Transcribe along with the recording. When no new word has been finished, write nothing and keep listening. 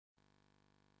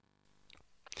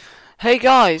Hey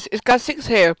guys, it's Guy6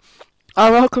 here,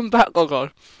 and welcome back, oh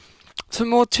god, to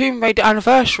more Tomb Raider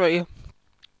Anniversary.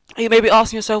 You may be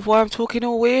asking yourself why I'm talking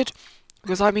all weird,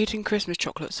 because I'm eating Christmas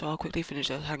chocolate, so I'll quickly finish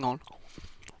this, hang on.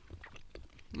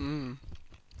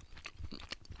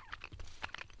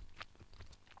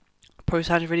 Probably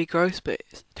sounds really gross, but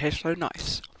it tastes so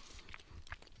nice.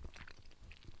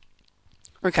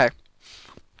 Okay,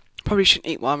 probably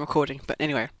shouldn't eat while I'm recording, but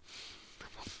anyway.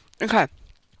 Okay.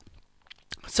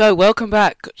 So, welcome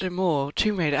back to more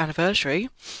Tomb Raider Anniversary.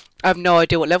 I have no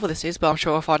idea what level this is, but I'm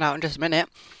sure I'll find out in just a minute.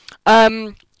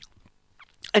 And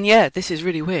yeah, this is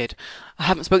really weird. I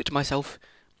haven't spoken to myself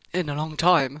in a long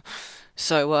time.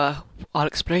 So, I'll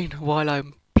explain while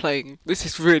I'm playing. This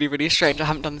is really, really strange. I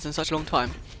haven't done this in such a long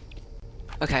time.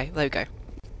 Okay, there we go.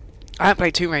 I haven't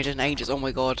played Tomb Raider in ages, oh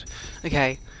my god.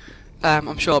 Okay,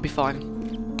 I'm sure I'll be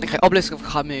fine. Okay, Obelisk of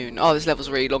Kahmoon. Oh, this level's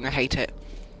really long, I hate it.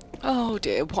 Oh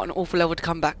dear, what an awful level to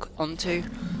come back onto.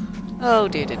 Oh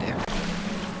dear, dear, dear.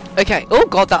 Okay, oh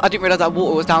god, I didn't realise that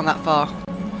water was down that far.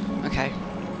 Okay.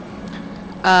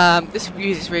 This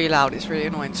music's really loud, it's really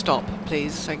annoying. Stop,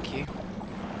 please, thank you.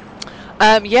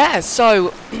 Yeah,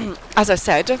 so, as I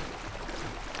said,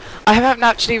 I haven't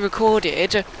actually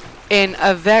recorded in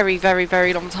a very, very,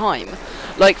 very long time.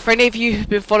 Like, for any of you who've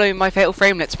been following my Fatal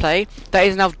Frame Let's Play, that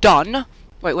is now done.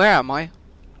 Wait, where am I?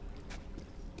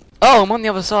 Oh, I'm on the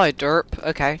other side, derp.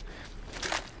 Okay.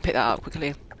 Pick that up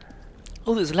quickly.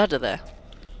 Oh, there's a ladder there.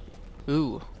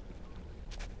 Ooh.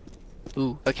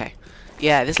 Ooh, okay.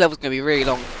 Yeah, this level's gonna be really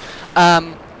long.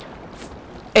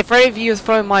 If any of you have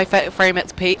followed my Fatal Frame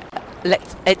Let's Play,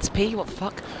 what the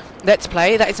fuck? Let's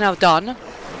Play, that is now done.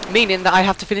 Meaning that I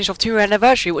have to finish off 2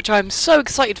 anniversary, which I'm so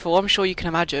excited for, I'm sure you can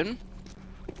imagine.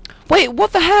 Wait,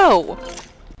 what the hell?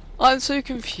 I'm so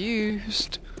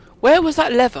confused. Where was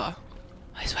that lever?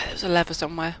 I swear there was a lever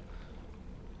somewhere.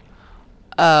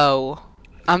 Oh.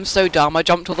 I'm so dumb, I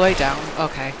jumped all the way down.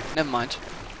 Okay, never mind.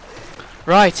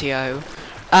 Rightio.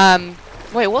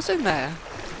 Wait, what's in there?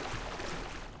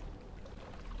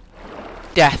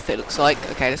 Death, it looks like.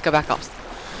 Okay, let's go back up.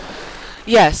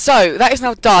 Yeah, so, that is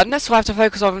now done, so I have to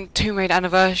focus on Tomb Raider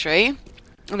Anniversary. I'm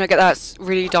gonna get that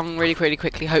really done really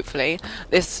quickly, hopefully.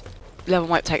 This level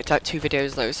might take like 2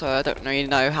 videos though, so I don't really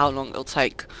know how long it'll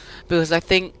take. Because I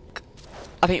think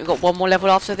we've got one more level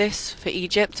after this for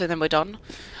Egypt, and then we're done.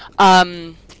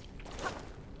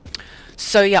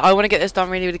 So yeah, I want to get this done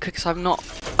really quick, because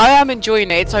I am enjoying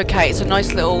it, it's okay, it's a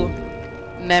nice little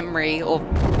memory of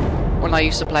when I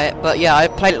used to play it, but yeah,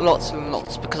 I've played it lots and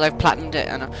lots, because I've platinumed it,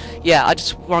 and yeah, I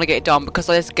just want to get it done, because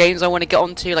there's games I want to get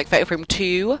onto, like Fatal Frame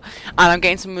 2, and I'm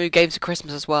getting some new games for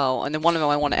Christmas as well, and then one of them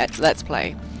I want to Let's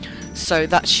Play, so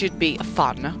that should be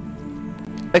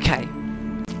fun. Okay.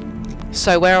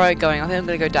 So where am I going? I think I'm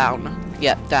going to go down.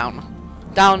 Yep,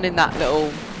 down. Down in that little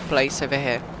place over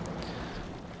here.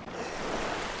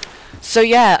 So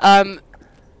yeah,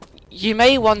 you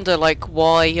may wonder like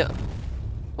why...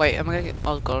 Wait, am I going to get...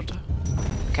 Oh god.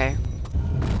 Okay.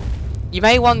 You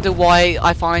may wonder why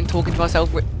I find talking to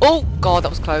myself... Oh god, that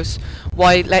was close.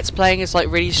 Why Let's Playing is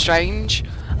like really strange.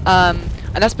 And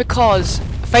that's because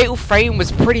Fatal Frame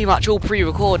was pretty much all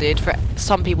pre-recorded, for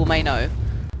some people may know.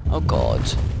 Oh god.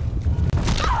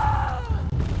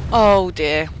 Oh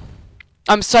dear.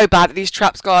 I'm so bad at these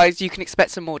traps, guys. You can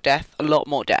expect some more death. A lot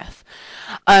more death.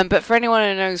 But for anyone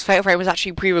who knows, Fatal Frame was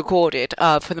actually pre-recorded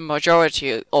for the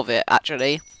majority of it,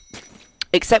 actually.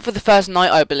 Except for the first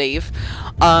night, I believe.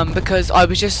 Because I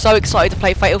was just so excited to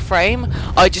play Fatal Frame.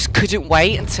 I just couldn't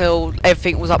wait until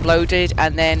everything was uploaded,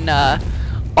 and then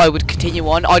I would continue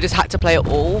on. I just had to play it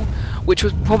all, which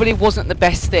probably wasn't the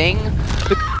best thing.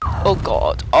 Oh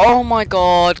god. Oh my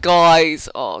god, guys.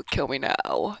 Oh, kill me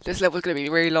now. This level's gonna be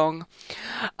really long.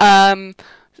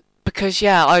 Because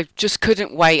yeah, I just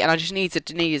couldn't wait, and I just needed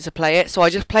to play it, so I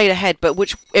just played ahead, but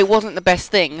it wasn't the best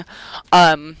thing.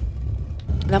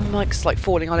 That mic's like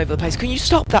falling all over the place. Can you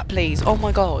stop that, please? Oh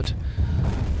my god.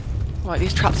 Right,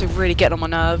 these traps are really getting on my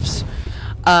nerves.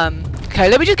 Okay,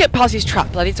 let me just get past these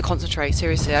traps. I need to concentrate,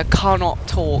 seriously. I cannot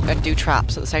talk and do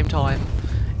traps at the same time.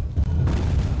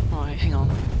 Right, hang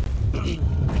on.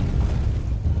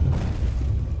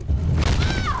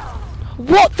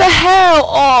 What the hell?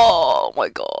 Oh my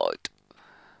god.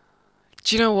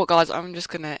 Do you know what, guys? I'm just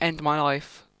gonna end my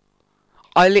life.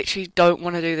 I literally don't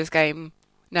want to do this game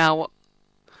now.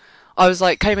 I was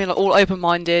like, came in like, all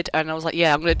open-minded, and I was like,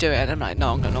 yeah, I'm gonna do it. And I'm like,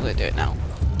 no, I'm not gonna do it now.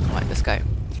 Right, let's go.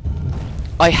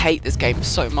 I hate this game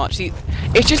so much. See,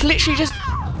 it's just literally just...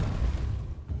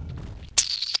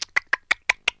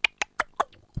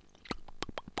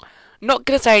 Not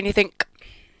gonna say anything.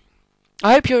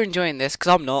 I hope you're enjoying this,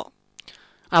 because I'm not.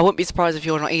 I wouldn't be surprised if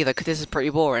you're not either, because this is pretty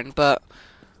boring, but...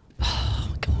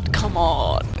 Oh, God, come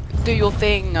on. Do your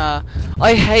thing.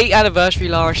 I hate Anniversary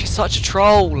Lara, she's such a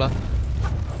troll.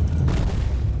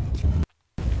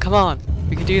 Come on,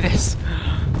 we can do this.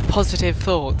 Positive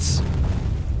thoughts.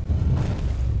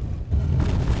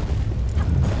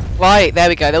 Right, there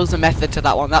we go. There was a method to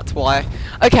that one, that's why.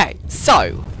 Okay,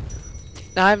 so.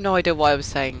 Now I have no idea what I was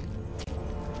saying.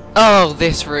 Oh,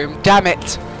 this room. Damn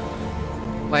it.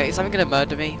 Wait, is someone going to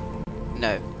murder me?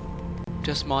 No.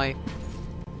 Just my...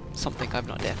 something, I have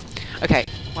no idea. Okay.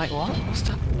 Wait, what? What's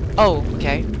that? Oh,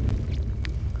 okay.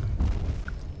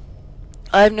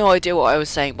 I have no idea what I was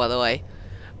saying, by the way.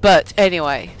 But,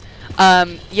 anyway.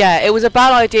 Yeah, it was a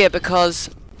bad idea because...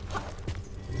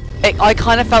 I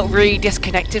kind of felt really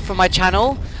disconnected from my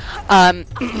channel.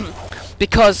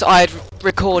 Because I'd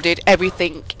recorded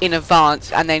everything in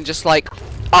advance and then just, like,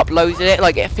 uploaded it.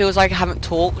 Like, it feels like I haven't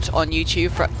talked on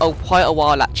YouTube for quite a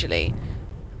while, actually.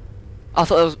 I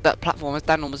thought that platform was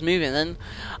down and was moving then.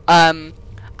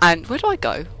 And where do I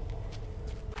go?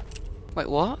 Wait,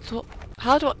 what?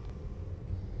 How do I...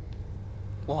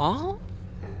 What?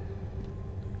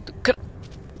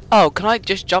 Can I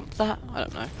just jump that? I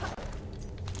don't know.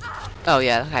 Oh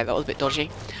yeah, okay, that was a bit dodgy.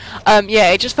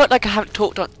 Yeah, it just felt like I haven't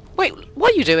talked on... Wait,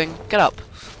 what are you doing? Get up.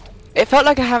 It felt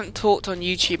like I haven't talked on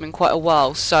YouTube in quite a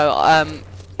while, so,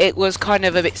 it was kind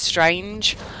of a bit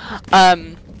strange.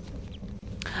 And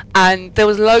there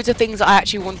was loads of things that I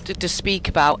actually wanted to speak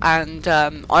about, and,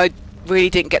 I really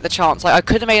didn't get the chance. Like, I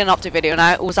could have made an update video, and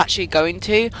I was actually going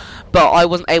to, but I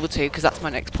wasn't able to, because that's my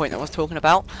next point that I was talking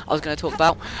about. I was going to talk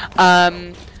about.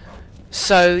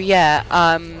 So,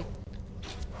 yeah,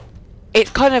 it's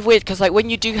kind of weird, because, like, when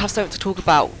you do have something to talk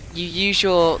about, you use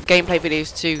your gameplay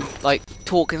videos to, like,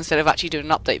 talk instead of actually doing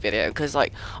an update video, because,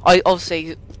 like, I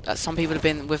obviously, some people have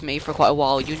been with me for quite a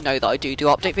while, you know that I do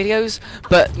update videos,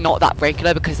 but not that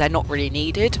regular, because they're not really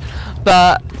needed.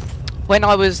 But when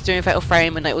I was doing Fatal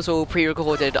Frame and it was all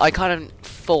pre-recorded, I kind of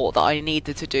thought that I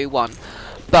needed to do one.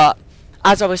 But,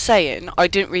 as I was saying, I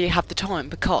didn't really have the time,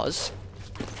 because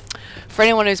for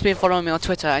anyone who's been following me on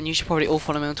Twitter, and you should probably all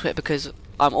follow me on Twitter, because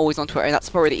I'm always on Twitter, and that's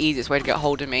probably the easiest way to get a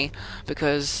hold of me,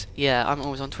 because, yeah, I'm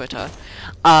always on Twitter.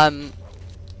 I've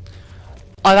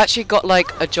actually got,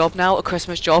 like, a job now, a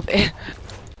Christmas job.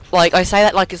 Like, I say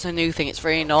that like it's a new thing, it's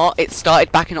really not. It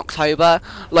started back in October,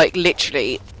 like,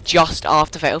 literally, just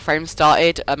after Fatal Frame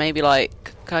started, maybe,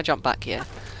 like, can I jump back here?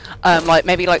 Like,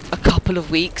 maybe, like, a couple of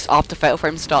weeks after Fatal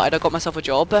Frame started, I got myself a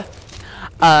job.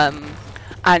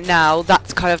 And now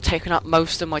that's kind of taken up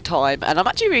most of my time, and I'm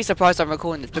actually really surprised I'm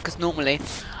recording this, because normally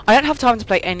I don't have time to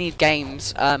play any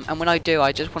games, and when I do,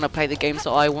 I just want to play the games that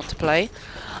I want to play.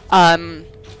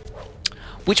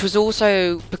 Which was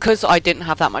also, because I didn't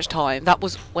have that much time, that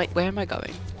was, wait, where am I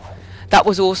going? That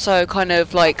was also kind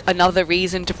of like another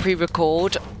reason to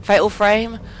pre-record Fatal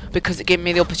Frame, because it gave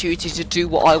me the opportunity to do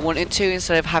what I wanted to,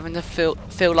 instead of having to feel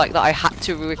like that I had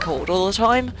to record all the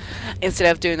time,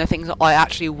 instead of doing the things that I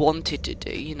actually wanted to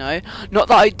do, you know? Not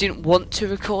that I didn't want to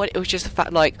record, it was just the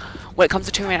fact, like, when it comes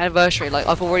to 2-minute anniversary, like,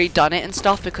 I've already done it and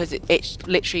stuff, because it's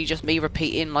literally just me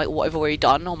repeating, like, what I've already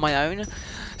done on my own,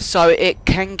 so it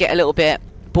can get a little bit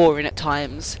boring at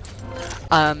times.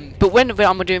 But when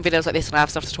I'm doing videos like this and I have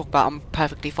stuff to talk about, I'm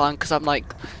perfectly fine, because I'm, like,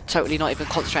 totally not even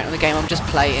concentrating on the game, I'm just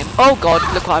playing. Oh god,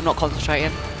 look what I'm not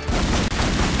concentrating.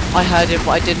 I heard him,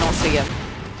 but I did not see him.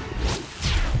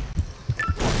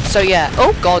 So yeah,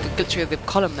 oh god, glitch through the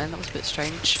column then, that was a bit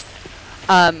strange.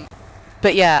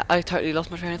 But yeah, I totally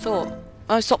lost my train of thought.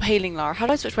 Oh, stop healing, Lara. How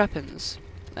do I switch weapons?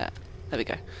 There we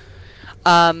go.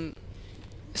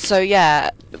 So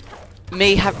yeah,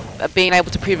 me being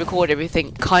able to pre-record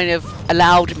everything kind of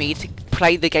allowed me to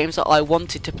play the games that I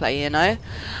wanted to play, you know?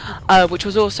 Which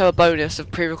was also a bonus of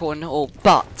pre-recording it all,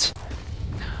 but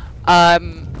I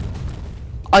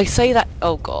say that,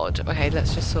 oh god, okay,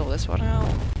 let's just sort this one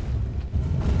out.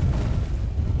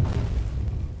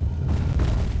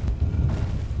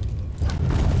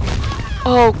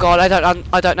 Oh god, I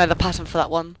don't know the pattern for that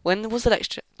one. When was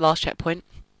the last checkpoint?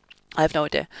 I have no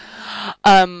idea.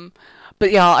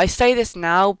 But yeah, I say this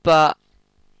now, but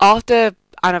after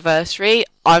Anniversary,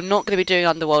 I'm not going to be doing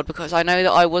Underworld, because I know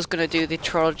that I was going to do the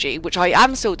trilogy, which I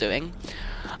am still doing,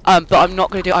 but I'm not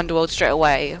going to do Underworld straight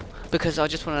away, because I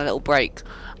just want a little break.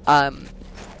 And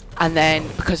then,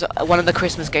 because one of the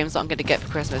Christmas games that I'm going to get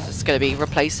for Christmas is going to be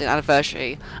replacing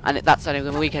Anniversary, and that's only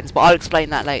on the weekends, but I'll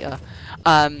explain that later,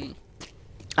 at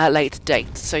a later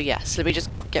date. So yes, let me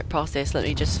just get past this, let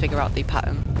me just figure out the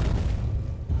pattern.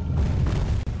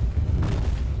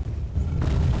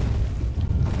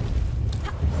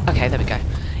 Okay, there we go.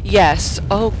 Yes.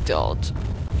 Oh god.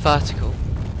 Vertical.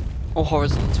 Or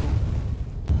horizontal.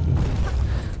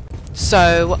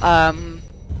 So,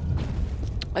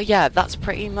 yeah, that's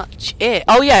pretty much it.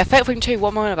 Oh yeah, Fatal Frame 2, what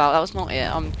am I on about? That was not it.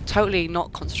 I'm totally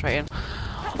not concentrating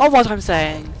on what I'm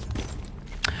saying.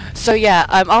 So yeah,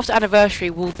 after Anniversary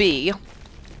will be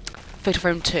Fatal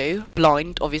Frame 2,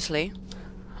 Blind, obviously.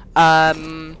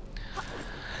 For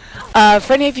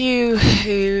any of you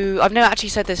who... I've never actually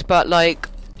said this, but like,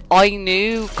 I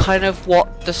knew kind of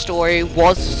what the story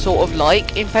was sort of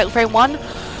like in Fatal Frame 1.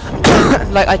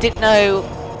 Like, I didn't know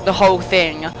the whole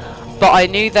thing, but I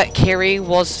knew that Kiri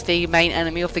was the main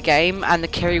enemy of the game, and the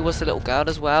Kiri was the little girl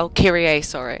as well. Kyrie,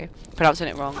 sorry. Pronouncing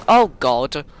it wrong. Oh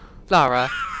god. Lara.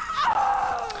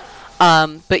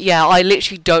 But yeah, I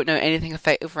literally don't know anything of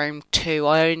Fatal Frame 2.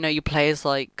 I only know you play as,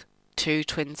 like, 2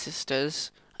 twin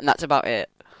sisters, and that's about it.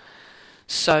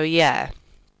 So, yeah.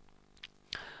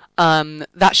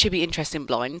 That should be interesting,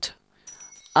 Blind.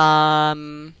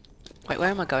 Wait, where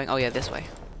am I going? Oh, yeah, this way.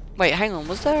 Wait, hang on,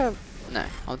 was there a... No,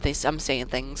 I'm seeing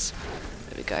things.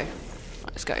 There we go. Right,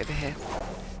 let's go over here.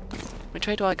 Which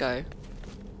way do I go?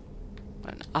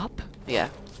 Up? Yeah.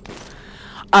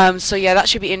 So yeah, that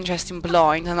should be interesting,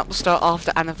 Blind, and that will start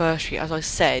after Anniversary, as I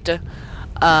said.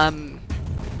 And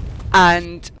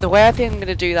the way I think I'm going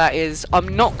to do that is,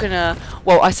 I'm not going to...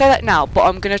 Well, I say that now, but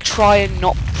I'm going to try and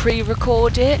not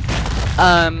pre-record it.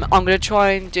 I'm going to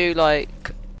try and do,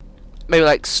 like... Maybe,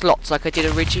 like, slots like I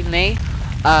did originally.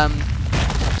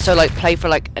 So, like, play for,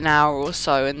 like, an hour or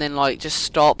so, and then, like, just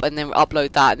stop, and then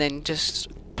upload that, and then just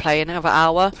play another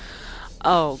hour.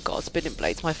 Oh, God, Spinning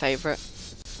Blade's my favourite.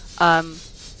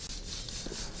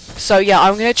 So, yeah,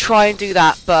 I'm going to try and do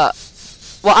that, but...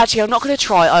 Well, actually, I'm not going to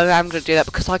try, I am going to do that,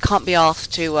 because I can't be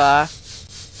asked to,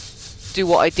 do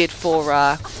what I did for,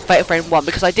 Fatal Frame 1,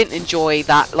 because I didn't enjoy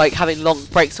that, like, having long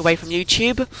breaks away from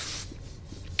YouTube.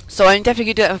 So, I'm definitely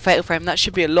going to do that for Fatal Frame. That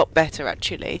should be a lot better,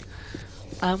 actually.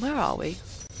 Where are we?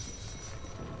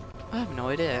 I have no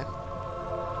idea.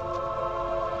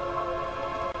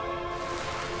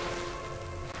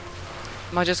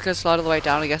 Am I just going to slide all the way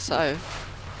down? I guess so.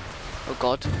 Oh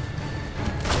god.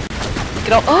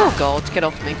 Get off! Oh god, get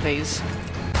off me, please.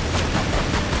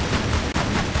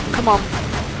 Come on.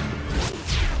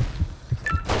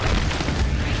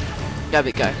 There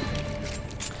we go.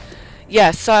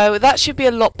 Yeah, so that should be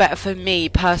a lot better for me,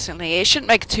 personally. It shouldn't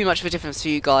make too much of a difference for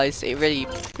you guys. It really,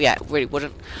 yeah, it really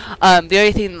wouldn't. The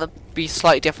only thing that would be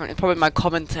slightly different is probably my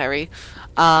commentary.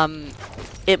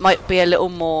 It might be a little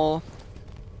more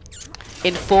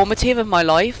informative of my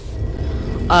life.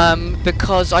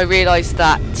 Because I realised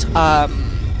that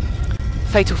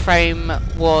Fatal Frame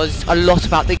was a lot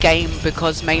about the game,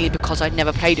 mainly because I'd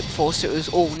never played it before, so it was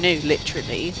all new,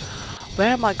 literally.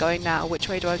 Where am I going now? Which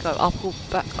way do I go? Up or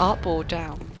back? Up or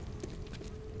down?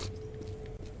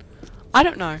 I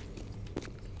don't know.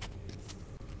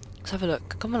 Let's have a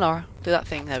look. Come on, Laura. Do that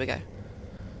thing. There we go.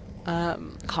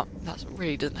 That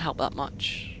really doesn't help that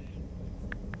much.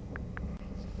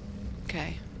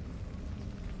 Okay.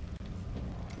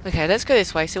 Okay, let's go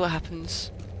this way, see what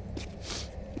happens.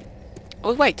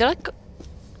 Oh, wait, did I go?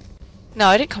 No,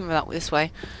 I didn't come this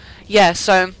way. Yeah,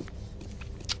 so...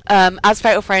 as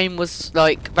Fatal Frame was,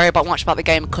 like, very much about the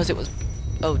game because it was...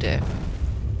 Oh, dear.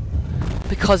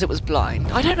 Because it was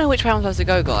blind. I don't know which way I'm supposed to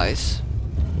go, guys.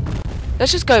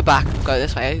 Let's just go back and go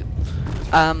this way.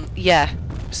 Yeah.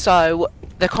 So,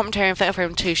 the commentary in Fatal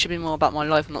Frame 2 should be more about my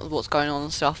life and not what's going on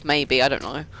and stuff. Maybe, I don't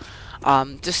know.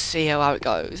 Just see how it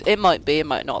goes. It might be, it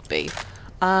might not be.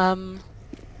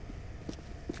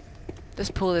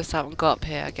 Let's pull this out and go up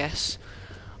here, I guess.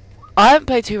 I haven't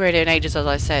played Tomb Raider in ages, as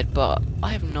I said, but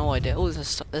I have no idea. Oh,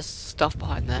 there's stuff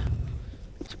behind there.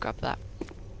 Let's grab that.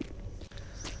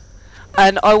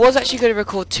 And I was actually going to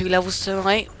record 2 levels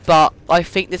tonight, but I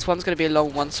think this one's going to be a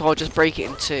long one, so I'll just break it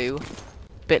in 2.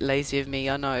 Bit lazy of me,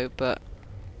 I know, but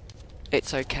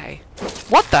it's okay.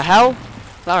 What the hell?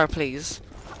 Lara, please.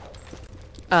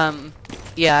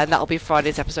 Yeah, and that'll be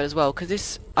Friday's episode as well,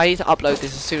 because I need to upload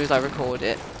this as soon as I record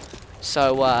it.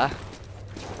 So,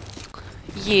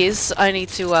 yes, I need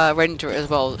to render it as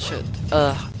well.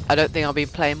 I don't think I'll be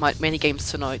playing many games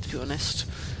tonight, to be honest.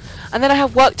 And then I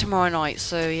have work tomorrow night,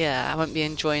 so yeah, I won't be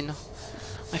enjoying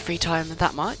my free time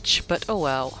that much, but oh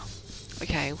well.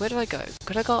 Okay, where do I go?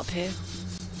 Could I go up here?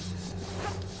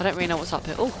 I don't really know what's up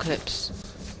here. Oh, clips.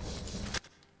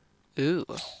 Ooh.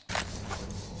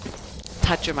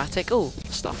 Tad dramatic. Oh,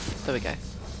 stuff. There we go.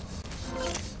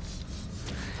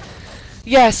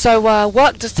 Yeah, so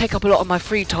work does take up a lot of my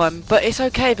free time, but it's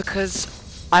okay because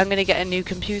I'm going to get a new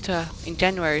computer in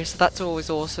January, so that's always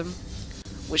awesome.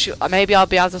 Which maybe I'll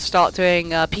be able to start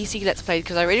doing PC Let's Play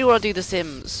because I really want to do The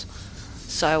Sims.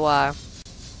 So,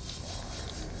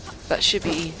 That should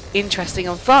be interesting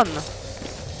and fun.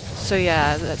 So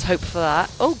yeah, let's hope for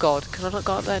that. Oh god, can I not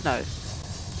go up there? No.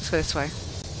 Let's go this way.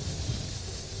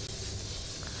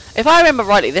 If I remember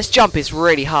rightly, this jump is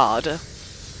really hard.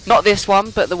 Not this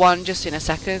one, but the one just in a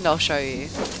second. I'll show you.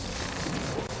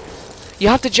 You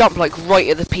have to jump like right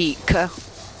at the peak.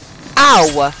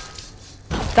 Ow!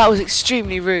 That was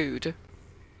extremely rude.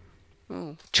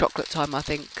 Oh, chocolate time, I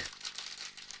think.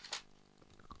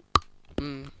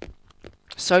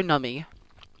 So nummy.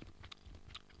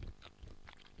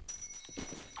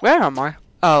 Where am I?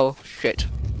 Oh, shit.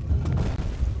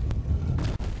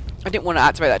 I didn't want to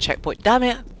activate that checkpoint. Damn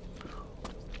it!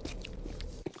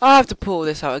 I have to pull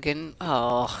this out again.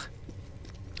 Oh.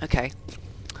 Okay.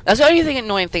 That's the only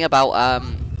annoying thing about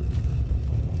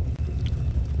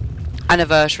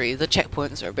Anniversary. The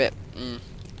checkpoints are a bit.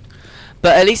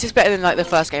 But at least it's better than like the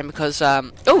first game because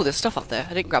oh, there's stuff up there.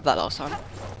 I didn't grab that last time.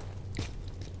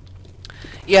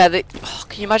 Yeah,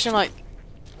 can you imagine like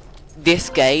this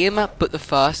game, but the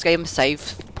first game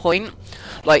save point,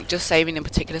 like just saving in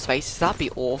particular spaces? That'd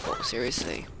be awful.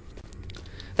 Seriously,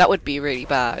 that would be really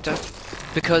bad.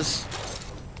 Because,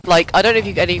 like, I don't know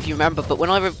if any of you remember, but when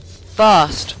I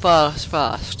first, not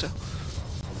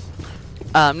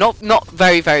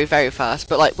very first,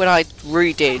 but like when I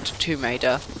redid Tomb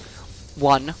Raider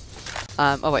 1.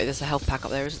 Oh wait, there's a health pack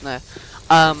up there, isn't there?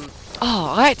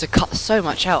 Oh, I had to cut so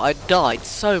much out. I died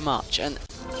so much, and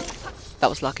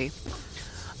that was lucky.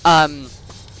 And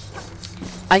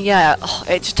yeah,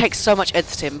 it just takes so much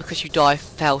editing because you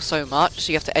fail so much,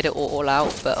 so you have to edit all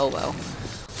out. But oh well.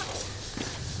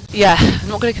 Yeah, I'm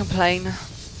not going to complain.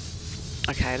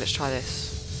 Okay, let's try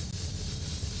this.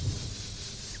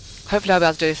 Hopefully I'll be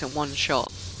able to do this in one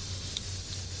shot.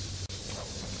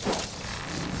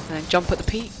 And then jump at the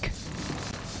peak.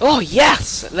 Oh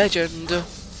yes! Legend!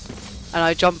 And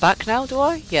I jump back now, do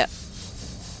I? Yeah.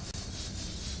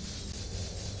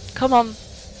 Come on.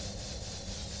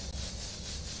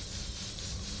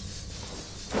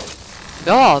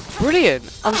 Oh, brilliant!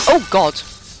 Oh god!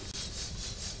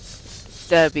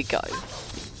 There we go.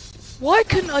 Why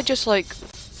couldn't I just like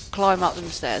climb up them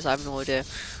stairs? I have no idea.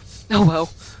 Oh well.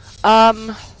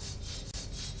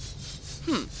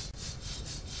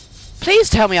 Please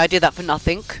tell me I did that for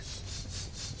nothing.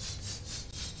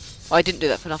 I didn't do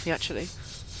that for nothing actually.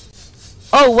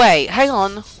 Oh wait, hang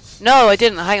on. No, I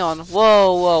didn't. Hang on.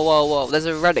 Whoa. There's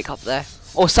a relic up there.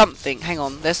 Or something. Hang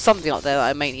on. There's something up there that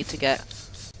I may need to get.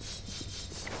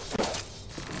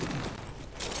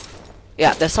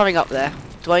 Yeah, there's something up there.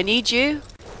 Do I need you?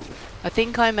 I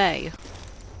think I may.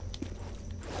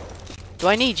 Do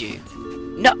I need you?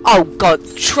 No. Oh god,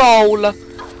 troll.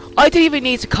 I didn't even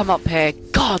need to come up here.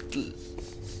 God.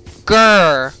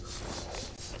 Grr.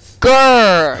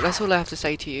 Grr. That's all I have to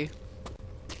say to you.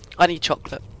 I need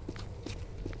chocolate.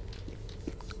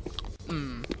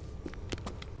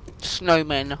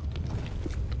 Snowmen.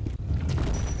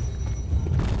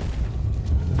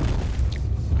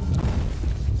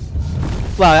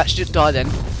 Well, I actually didn't die then.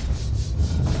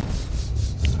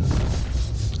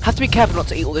 Have to be careful not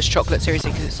to eat all this chocolate,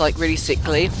 seriously, because it's like really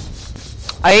sickly.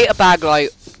 I ate a bag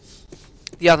like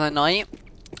the other night,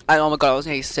 and oh my god, I was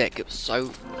nearly sick. It was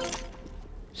so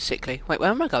sickly. Wait, where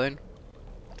am I going?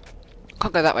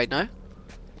 Can't go that way, no?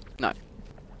 No.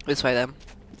 This way then.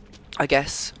 I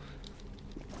guess.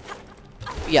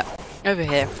 Yeah, over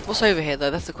here. What's over here though?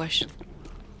 That's the question.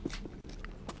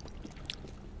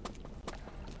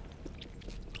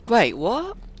 Wait,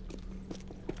 what?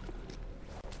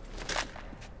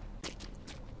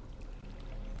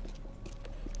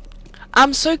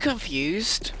 I'm so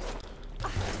confused.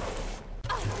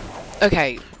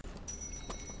 Okay.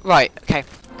 Right, okay.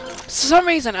 For some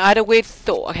reason I had a weird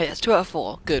thought. Okay, that's 2 out of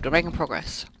 4. Good, we're making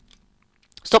progress.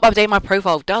 Stop updating my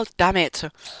profile. Damn it.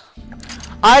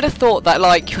 I had a thought that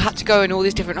like you had to go in all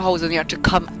these different holes and you had to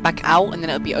come back out and then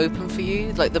it would be open for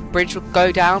you. Like the bridge would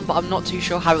go down, but I'm not too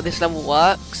sure how this level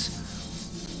works.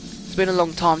 It's been a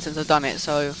long time since I've done it,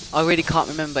 so I really can't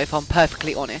remember if I'm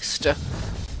perfectly honest.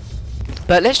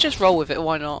 But let's just roll with it,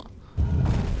 why not?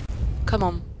 Come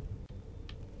on.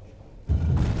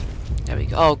 There we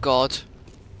go. Oh god.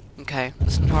 Okay,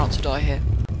 let's try not to die here.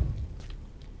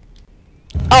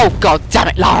 Oh god damn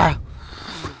it, Lara!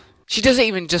 She doesn't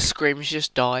even just scream, she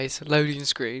just dies. Loading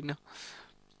screen.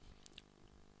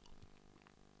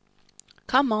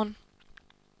 Come on.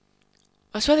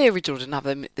 I swear the original didn't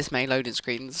have this many loading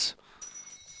screens.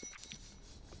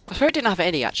 I swear it didn't have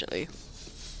any actually.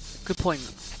 Good point.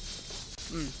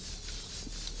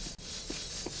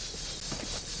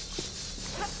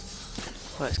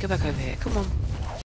 Right, let's go back over here. Come on.